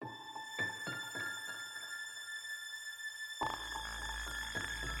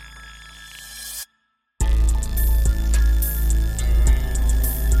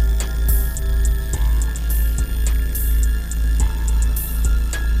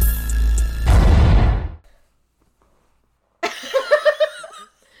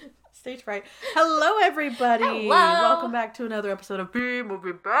stage fright. Hello, everybody. Hello. Welcome back to another episode of B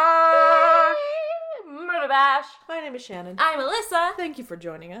Movie Bash. Movie Bash. My name is Shannon. I'm Alyssa. Thank you for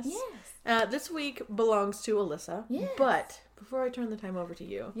joining us. Yes. This week belongs to Alyssa. Yes. But before I turn the time over to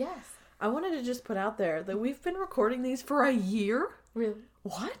you, Yes. I wanted to just put out there that we've been recording these for a year. Really?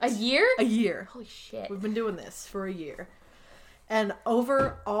 What? A year? A year. Holy shit. We've been doing this for a year. And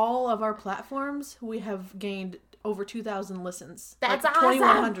over all of our platforms, we have gained over 2,000 listens. That's like awesome.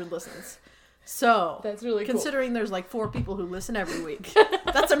 2,100 listens. So, That's really cool. considering there's like 4 people who listen every week,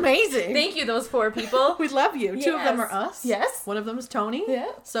 that's amazing. Thank you, those 4 people. We love you. Yes. 2 of them are us. Yes. One of them is Tony.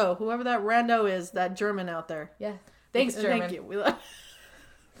 Yeah. So, whoever that rando is, that German out there. Yeah. Thanks, German. Thank you. We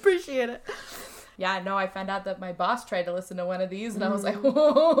appreciate it. Yeah, no, I found out that my boss tried to listen to one of these, and I was like,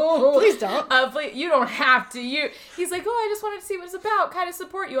 whoa. Please don't. Please, you don't have to. He's like, oh, I just wanted to see what it's about, kind of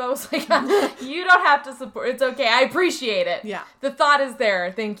support you. I was like, you don't have to support. It's okay. I appreciate it. Yeah. The thought is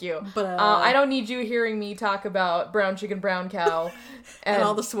there. Thank you. But I don't need you hearing me talk about brown chicken, brown cow. And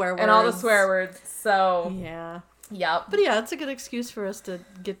all the swear words. And all the swear words. So, yeah. Yep. But yeah, it's a good excuse for us to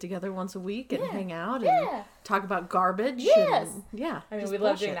get together once a week and hang out and talk about garbage. Yes. And, yeah. I mean, just we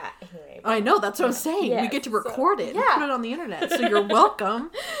love doing bullshit. that anyway. I know, that's what I'm saying. Yes, We get to record it and yeah. put it on the internet. So you're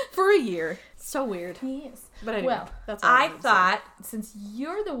welcome for a year. So weird. Yes. But anyway, Well, that's all I need to say. thought, since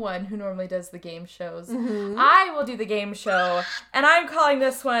you're the one who normally does the game shows, I will do the game show, and I'm calling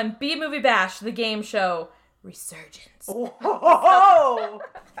this one B Movie Bash, the game show, Resurgence. Oh!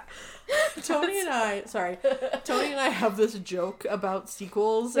 Tony and I have this joke about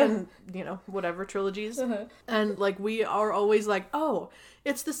sequels and, whatever trilogies. And, we are always like, oh,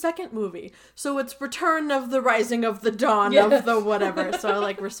 it's the second movie. So it's Return of the Rising of the Dawn of the whatever. So I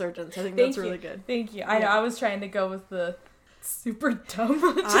like Resurgence. I think that's really good. Thank you. I know, I was trying to go with the super dumb.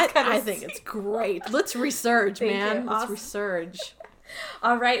 I think it's great. Let's resurge, man. Let's Awesome. resurge.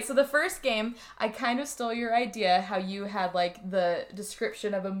 All right, so the first game, I kind of stole your idea how you had, the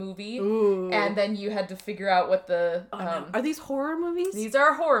description of a movie, Ooh. and then you had to figure out what the... No. Are these horror movies? These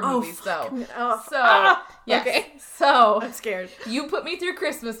are horror movies, though. Oh. So, yes. Okay. So, I'm scared. you put me through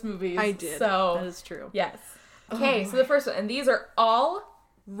Christmas movies. I did. So, that is true. yes. Okay, so the first one, and these are all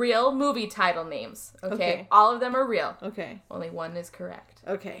real movie title names, okay? All of them are real. Okay. Only one is correct.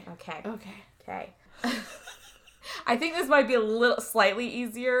 Okay. Okay. Okay. Okay. I think this might be a little slightly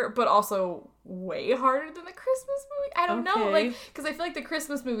easier, but also way harder than the Christmas movie. I don't know, because I feel like the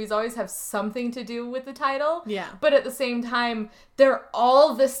Christmas movies always have something to do with the title. Yeah. But at the same time, they're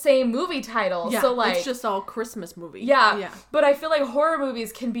all the same movie title. Yeah, so it's just all Christmas movies. Yeah. Yeah. But I feel like horror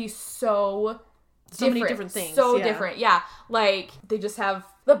movies can be so many different things. So yeah. different. Yeah. They just have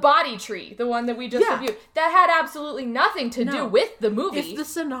the Body Tree, the one that we just reviewed. That had absolutely nothing to do with the movie. If the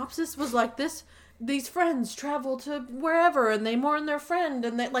synopsis was like this, these friends travel to wherever and they mourn their friend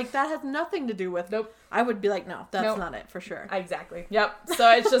and that has nothing to do with. Nope. I would be like, no, that's not it for sure. Exactly. Yep.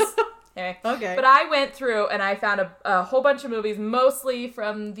 So it's just anyway. Okay. But I went through and I found a whole bunch of movies, mostly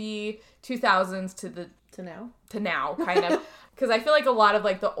from the 2000s to now, kind of. Because I feel like a lot of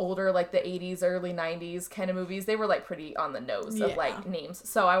the older, the 80s, early 90s kind of movies, they were pretty on the nose of names.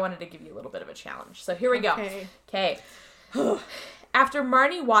 So I wanted to give you a little bit of a challenge. So here we go. Okay. After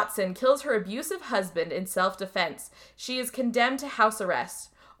Marnie Watson kills her abusive husband in self-defense, she is condemned to house arrest,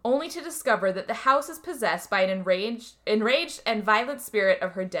 only to discover that the house is possessed by an enraged and violent spirit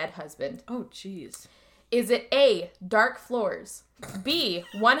of her dead husband. Oh, jeez. Is it A, Dark Floors, B,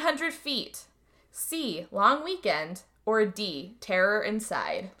 100 Feet, C, Long Weekend, or D, Terror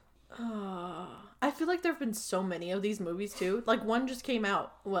Inside? I feel like there have been so many of these movies, too. One just came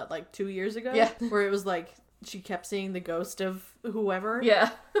out, 2 years ago? Yeah. Where it was she kept seeing the ghost of whoever. Yeah.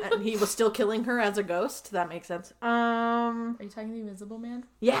 And he was still killing her as a ghost. That makes sense. Are you talking the Invisible Man?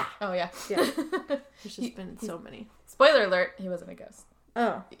 Yeah. Oh, yeah. Yeah. There's just been so many. Spoiler alert, he wasn't a ghost.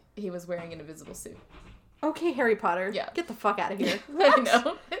 Oh. He was wearing an invisible suit. Okay, Harry Potter. Yeah. Get the fuck out of here. I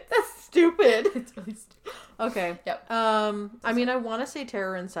know. That's stupid. It's really stupid. Okay. Yep. I mean, I want to say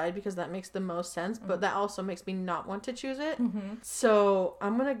Terror Inside because that makes the most sense, but that also makes me not want to choose it. Mm-hmm. So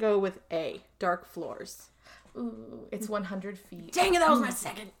I'm going to go with A, Dark Floors. Ooh, it's 100 Feet. Dang it, that was my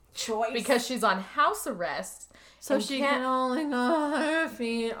second choice. Because she's on house arrest. So she can only go 100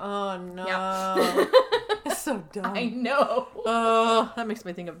 feet. Oh, no. Yep. It's so dumb. I know. Oh, that makes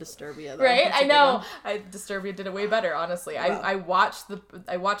me think of Disturbia, though. Right? That's a I good know. one. Disturbia did it way better, honestly. Wow. I watched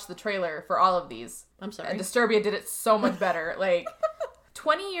the trailer for all of these. I'm sorry. And Disturbia did it so much better.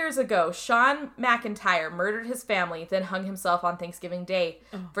 20 years ago, Sean McIntyre murdered his family, then hung himself on Thanksgiving Day.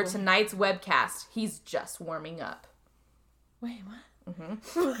 For tonight's webcast, he's just warming up. Wait, what?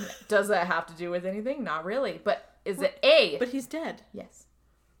 Mm-hmm. Does that have to do with anything? Not really. But is it A? But he's dead. Yes.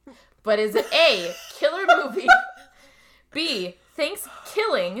 But is it A, killer movie, B,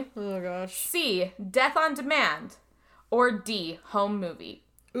 Thanksgiving, oh gosh, C, Death on Demand, or D, home movie?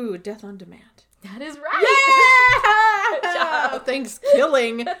 Ooh, Death on Demand. That is right. Yeah! Good job.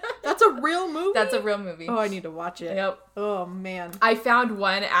 Thanksgiving. That's a real movie? That's a real movie. Oh, I need to watch it. Yep. Oh, man. I found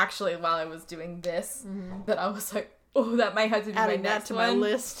one actually while I was doing this that I was like, oh, that might have to be Adding my next that to one. my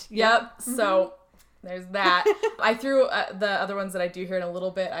list. Yep. So there's that. I threw the other ones that I do here in a little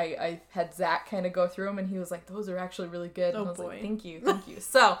bit. I had Zach kind of go through them, and he was like, those are actually really good. And I was like, thank you.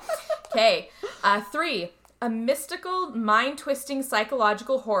 So, okay. 3. A mystical, mind-twisting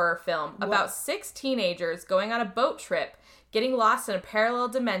psychological horror film about 6 teenagers going on a boat trip, getting lost in a parallel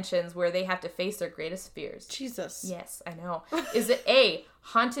dimensions where they have to face their greatest fears. Jesus. Yes, I know. Is it A,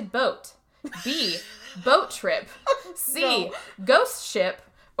 Haunted Boat, B, Boat Trip, C, Ghost Ship,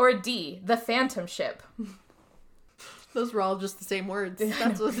 or D, The Phantom Ship? Those were all just the same words.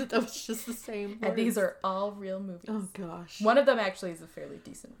 That was just the same words. And these are all real movies. Oh, gosh. One of them actually is a fairly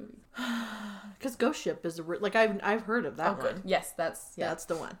decent movie. Because Ghost Ship is, I've heard of that one. Good. Yes, that's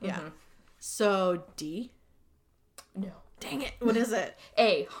the one. Yeah. So, D? No. Dang it. What is it?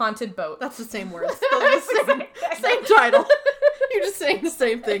 A, Haunted Boat. That's the same words. The same title. You're just saying the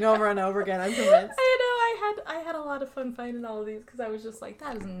same thing over and over again. I'm convinced. I know. I had a lot of fun finding all of these because I was just like,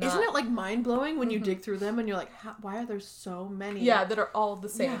 that is not... Isn't it like mind-blowing when you dig through them and you're like, why are there so many? Yeah, that are all the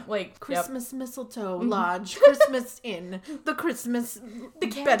same. Yeah. Like Christmas Mistletoe Lodge, Christmas Inn, the Christmas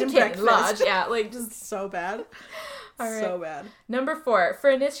Bed and Breakfast Lodge. Yeah, like just so bad. All right. So bad. Number 4. For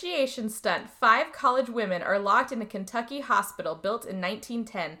initiation stunt, 5 college women are locked in a Kentucky hospital built in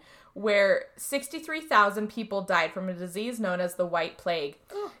 1910 where 63,000 people died from a disease known as the White Plague.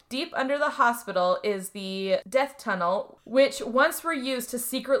 Oh. Deep under the hospital is the death tunnel, which once were used to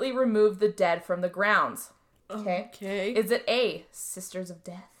secretly remove the dead from the grounds. Okay. Is it A, Sisters of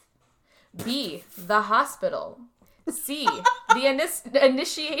Death, B, the hospital, C, the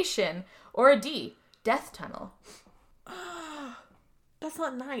initiation, or D, death tunnel? That's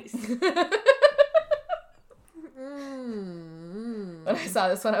not nice. When I saw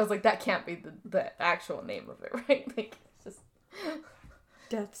this one, I was like, that can't be the actual name of it, right? Like, it's just...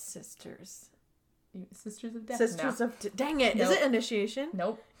 Death Sisters. Sisters of Death? Sisters of Death. Dang it. Nope. Is it initiation?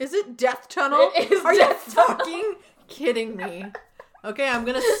 Nope. Is it Death Tunnel? It is. Are you fucking kidding me? Okay, I'm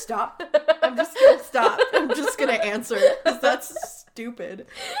gonna stop. I'm just gonna answer, because that's stupid.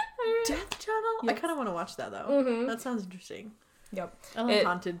 Death Tunnel? Yes. I kind of want to watch that, though. Mm-hmm. That sounds interesting. Yep. I like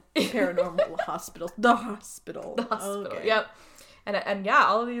haunted paranormal hospitals. The hospital. Okay. Yep. And yeah,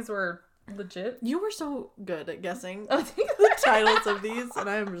 all of these were legit. You were so good at guessing the titles of these, and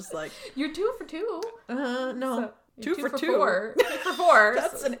I'm just like... You're 2 for 2. No. So, 2 for 2. 4. 2 for 4.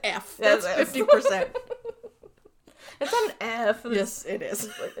 That's an F. That's 50%. It's an F. Yes, it is.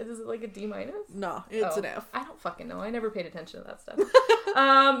 Is it like a D-? No, it's an F. I don't fucking know. I never paid attention to that stuff.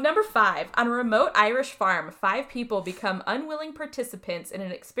 Number 5. On a remote Irish farm, 5 people become unwilling participants in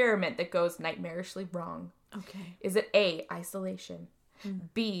an experiment that goes nightmarishly wrong. Okay. Is it A, isolation,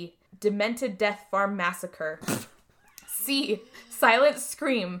 B, demented death farm massacre, C, silent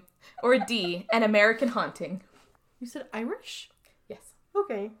scream, or D, an American haunting? You said Irish? Yes.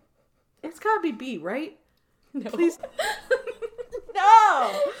 Okay. It's gotta be B, right? No. Please.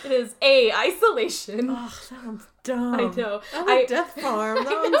 No! It is A, isolation. Oh, that sounds dumb. I know. I like Death Farm.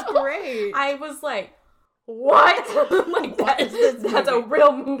 That one's great. I was like, what? Like, that's a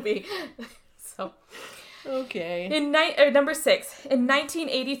real movie. So... Okay. Number 6. In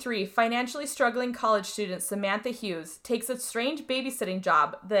 1983, financially struggling college student Samantha Hughes takes a strange babysitting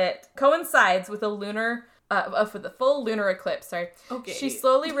job that coincides with for the full lunar eclipse. Sorry. Okay. She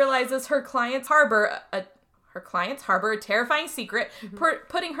slowly realizes her clients harbor a terrifying secret,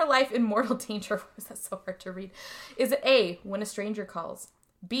 putting her life in mortal danger. Why is that so hard to read? Is it A, When a Stranger Calls,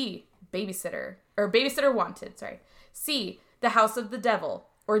 B, Babysitter Wanted, sorry, C, The House of the Devil,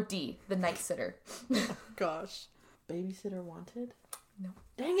 or D, The Night Sitter? Oh, gosh. Babysitter Wanted? No.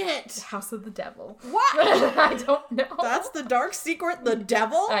 Dang it! The House of the Devil. What? I don't know. That's the dark secret? The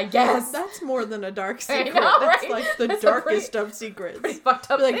devil? I guess. That's more than a dark secret. I know, That's right? like the That's darkest of secrets. Pretty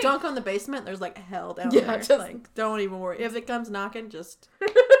fucked up Like, thing. dunk on the basement, there's like hell down there. Just... Like, don't even worry. If it comes knocking, just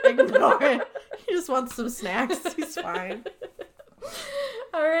ignore it. He just wants some snacks. He's fine.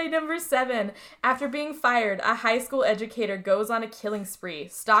 All right, number 7. After being fired, a high school educator goes on a killing spree,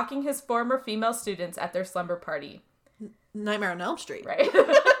 stalking his former female students at their slumber party. Nightmare on Elm Street. Right.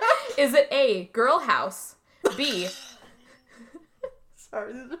 Is it A, Girl House, B...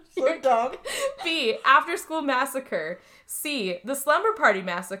 Sorry, this is so dumb. B, After School Massacre, C, The Slumber Party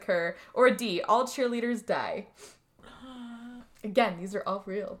Massacre, or D, All Cheerleaders Die? Again, these are all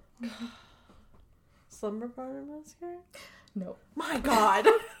real. Slumber Party Massacre? No. My God.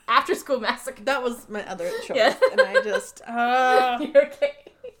 After School Massacre. That was my other choice. Yeah. And I just... You're okay.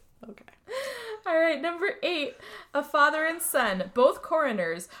 Okay. All right, number 8. A father and son, both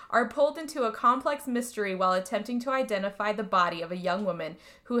coroners, are pulled into a complex mystery while attempting to identify the body of a young woman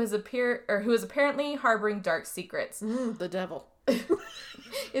who is apparently harboring dark secrets. The devil.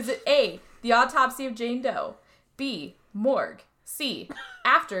 Is it A, The Autopsy of Jane Doe, B, Morgue, C,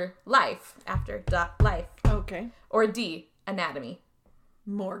 After Life, life, Okay. or D, Anatomy?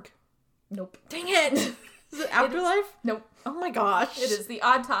 Morgue. Nope. Dang it! Is it Afterlife? Nope. Oh my gosh. It is The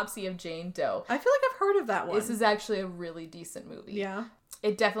Autopsy of Jane Doe. I feel like I've heard of that one. This is actually a really decent movie. Yeah.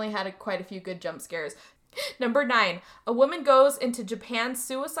 It definitely had quite a few good jump scares. Number 9. A woman goes into Japan's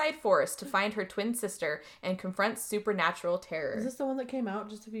suicide forest to find her twin sister and confronts supernatural terror. Is this the one that came out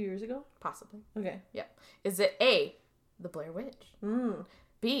just a few years ago? Possibly. Okay. Yep. Is it A, The Blair Witch?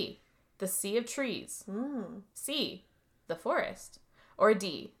 B, The Sea of Trees? C, The Forest? Or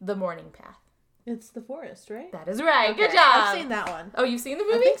D, The Morning Path? It's The Forest, right? That is right. Okay. Good job. I've seen that one. Oh, you've seen the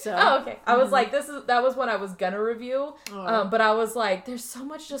movie? I think so. Oh, okay. I was like, that was one I was gonna review. But I was like, there's so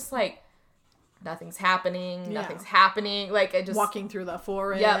much just like, nothing's happening. Like, I just... Walking through the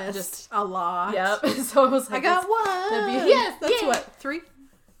forest. Yep, just... a lot. Yep. So I was like... I got one. Yes, That's yeah. what? 3?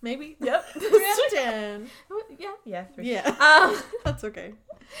 Maybe? Yep. 3 out of 10. Yeah, 3. Yeah. That's okay.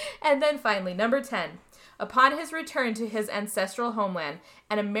 And then finally, number 10. Upon his return to his ancestral homeland,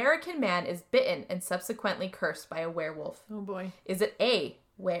 an American man is bitten and subsequently cursed by a werewolf. Oh boy. Is it A,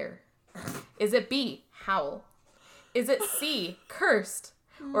 were? Is it B, howl? Is it C, cursed?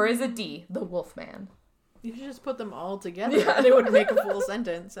 Or is it D, the Wolfman? You should just put them all together and it would make a full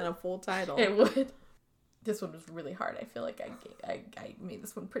sentence and a full title. It would. This one was really hard. I feel like I made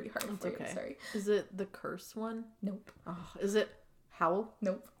this one pretty hard for you. Okay. Sorry. Is it the curse one? Nope. Oh, is it howl?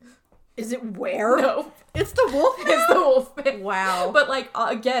 Nope. Is it where? No. It's the Wolfman? It's the Wolfman. Wow. But, like,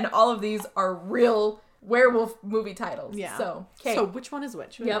 again, all of these are real werewolf movie titles. Yeah. So, okay. So, which one is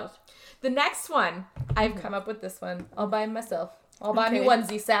which? Who knows? The next one, I've come up with this one all by myself. All by me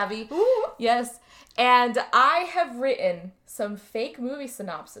onesie savvy. Ooh. Yes. And I have written some fake movie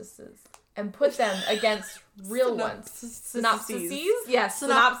synopsises and put them against real ones. Synopsises? Yes.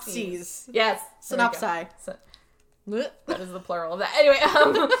 Synopses. Yes. Synopsi. That is the plural of that. Anyway,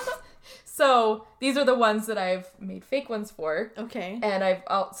 so these are the ones that I've made fake ones for. Okay. And I'm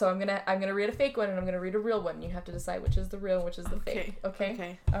gonna read a fake one and I'm gonna read a real one. You have to decide which is the real and which is the fake. Okay.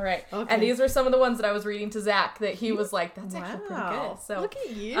 Okay. All right. Okay. And these were some of the ones that I was reading to Zach that he was like, "That's actually pretty good." So look at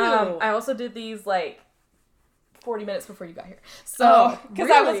you. I also did these like 40 minutes before you got here. So because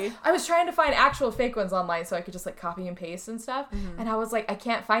really? I was trying to find actual fake ones online so I could just like copy and paste and stuff. And I was like, I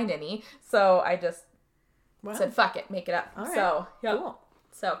can't find any. So I just said, fuck it, make it up. All right. So, yep. Cool.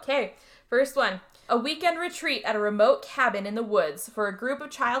 So, okay. First one. A weekend retreat at a remote cabin in the woods for a group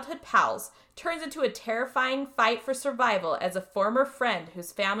of childhood pals turns into a terrifying fight for survival as a former friend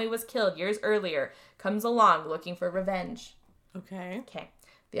whose family was killed years earlier comes along looking for revenge. Okay. Okay.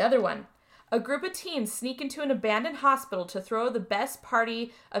 The other one. A group of teens sneak into an abandoned hospital to throw the best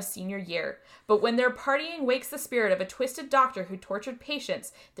party of senior year. But when their partying wakes the spirit of a twisted doctor who tortured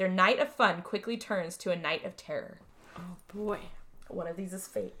patients, their night of fun quickly turns to a night of terror. Oh boy. One of these is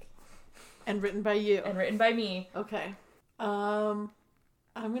fake. And written by you. And written by me. Okay. I'm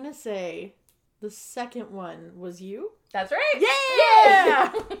gonna say the second one was you. That's right.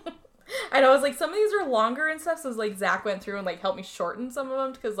 Yeah! And I was like, some of these are longer and stuff, so it was like Zach went through and like helped me shorten some of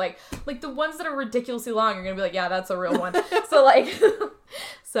them because like the ones that are ridiculously long, you're gonna be like, yeah, that's a real one. So like,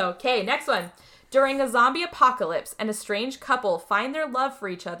 okay, next one. During a zombie apocalypse, an estranged couple find their love for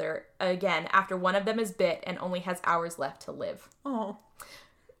each other again after one of them is bit and only has hours left to live. Oh.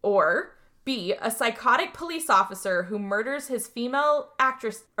 Or B, a psychotic police officer who murders his female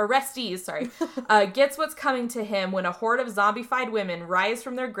arrestees, gets what's coming to him when a horde of zombified women rise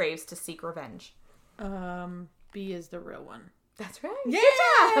from their graves to seek revenge. B is the real one. That's right.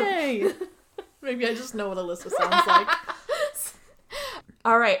 Yay! Maybe I just know what Alyssa sounds like.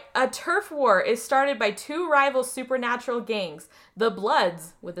 All right. A turf war is started by two rival supernatural gangs, the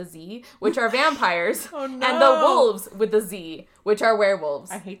Bloods, with a Z, which are vampires, Oh, no. and the Wolves, with a Z, which are werewolves.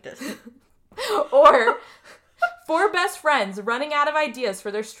 I hate this. Or four best friends running out of ideas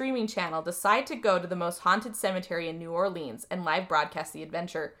for their streaming channel decide to go to the most haunted cemetery in New Orleans and live broadcast the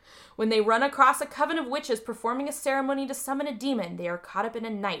adventure. When they run across a coven of witches performing a ceremony to summon a demon, they are caught up in a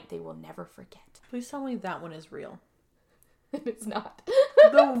night they will never forget. Please tell me that one is real. It's not.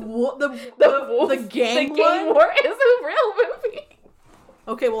 The gang war is a real movie.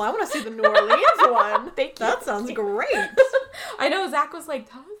 Okay, well, I want to see the New Orleans one. Thank you. That sounds great. I know Zach was like,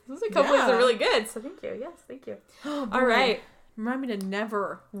 those are a couple that are really good. So thank you. Yes, thank you. Oh, all right. Remind me to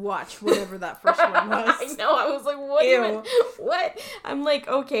never watch whatever that first one was. I know. I was like, what? Even, what? I'm like,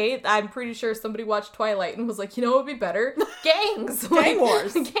 okay. I'm pretty sure somebody watched Twilight and was like, you know what would be better? Gangs. Gang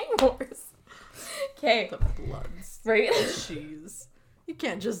wars. Gang wars. Okay. The Bloods. Right? Jeez. You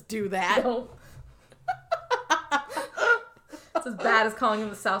can't just do that. No. It's as bad as calling them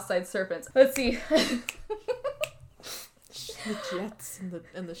the Southside Serpents. Let's see. The Jets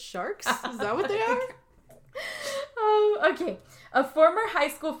and the Sharks? Is that what they are? Okay. A former high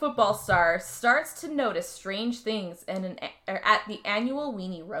school football star starts to notice strange things at the annual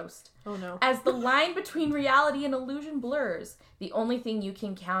Weenie Roast. Oh no. As the line between reality and illusion blurs, the only thing you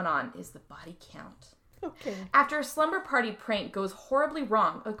can count on is the body count. Okay. After a slumber party prank goes horribly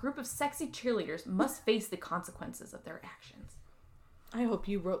wrong, a group of sexy cheerleaders must face the consequences of their actions. I hope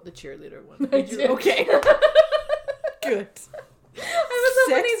you wrote the cheerleader one. I did. Okay. Good. I was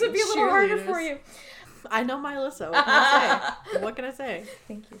hoping these would be a little harder for you. I know my Alyssa. What can I say? What can I say?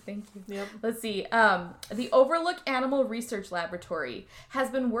 Thank you. Yep. Let's see. The Overlook Animal Research Laboratory has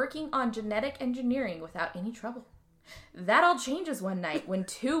been working on genetic engineering without any trouble. That all changes one night when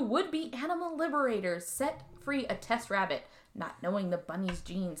two would-be animal liberators set free a test rabbit, not knowing the bunny's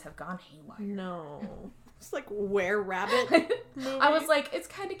genes have gone haywire. No. It's like Were-Rabbit movie. I was like, it's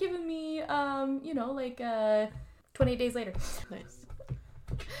kind of giving me, 28 Days Later. Nice.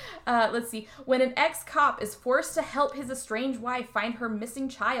 Let's see. When an ex-cop is forced to help his estranged wife find her missing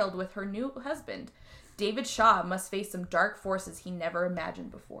child with her new husband, David Shaw must face some dark forces he never imagined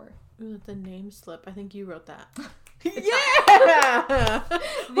before. Ooh, the name slip. I think you wrote that. Yeah!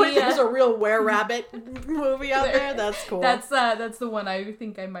 Wait, there's a real Were-Rabbit movie out there? That's cool. That's the one I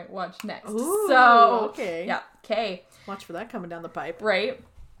think I might watch next. Ooh, so, okay. Yeah, okay. Watch for that coming down the pipe. Right.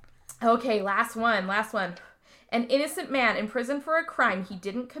 Okay, last one. An innocent man imprisoned for a crime he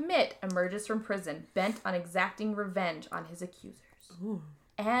didn't commit emerges from prison, bent on exacting revenge on his accusers. Ooh.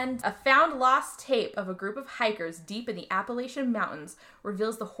 And a found lost tape of a group of hikers deep in the Appalachian Mountains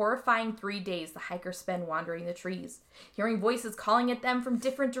reveals the horrifying 3 days the hikers spend wandering the trees, hearing voices calling at them from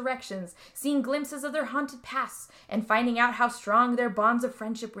different directions, seeing glimpses of their haunted pasts, and finding out how strong their bonds of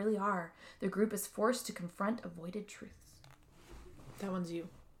friendship really are. The group is forced to confront avoided truths. That one's you.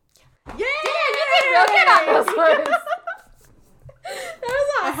 Yeah! You did real good on those ones! That was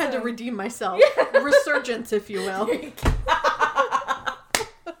awesome. I had to redeem myself. Resurgence, if you will.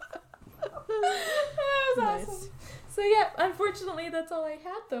 That was awesome. So yeah, unfortunately, that's all I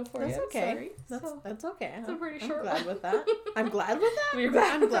had though for that's you. Okay. Sorry. That's okay. It's a pretty short I'm glad one. with that. I'm glad with that. I'm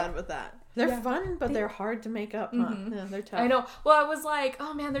glad with that. They're fun, but they're hard to make up. Huh? Mm-hmm. Yeah, they're tough. I know. Well, I was like,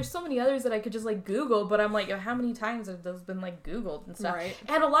 oh man, there's so many others that I could just like Google, but I'm like, how many times have those been like Googled and stuff? Right.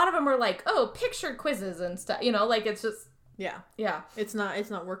 And a lot of them are like, oh, picture quizzes and stuff. You know, like it's just. Yeah. It's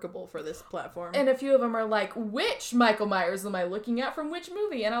not workable for this platform. And a few of them are like, which Michael Myers am I looking at from which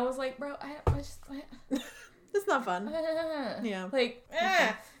movie? And I was like, bro, it's not fun. Yeah. Like,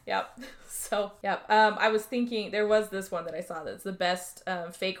 yep. So, yep. I was thinking there was this one that I saw that's the best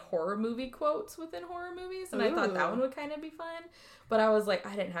fake horror movie quotes within horror movies, and I thought that one would kind of be fun. But I was like,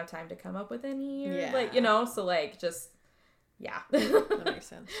 I didn't have time to come up with any. Like, so like just. Yeah. That makes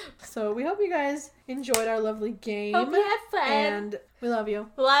sense. So we hope you guys enjoyed our lovely game. Hope you had fun. And we love you.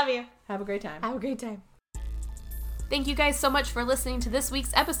 Love you. Have a great time. Have a great time. Thank you guys so much for listening to this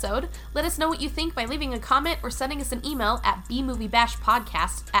week's episode. Let us know what you think by leaving a comment or sending us an email at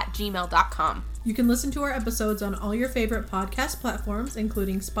bmoviebashpodcast@gmail.com. You can listen to our episodes on all your favorite podcast platforms,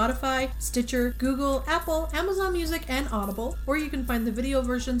 including Spotify, Stitcher, Google, Apple, Amazon Music, and Audible, or you can find the video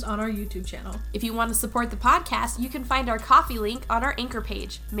versions on our YouTube channel. If you want to support the podcast, you can find our Ko-fi link on our Anchor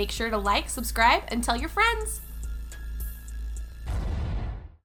page. Make sure to like, subscribe, and tell your friends.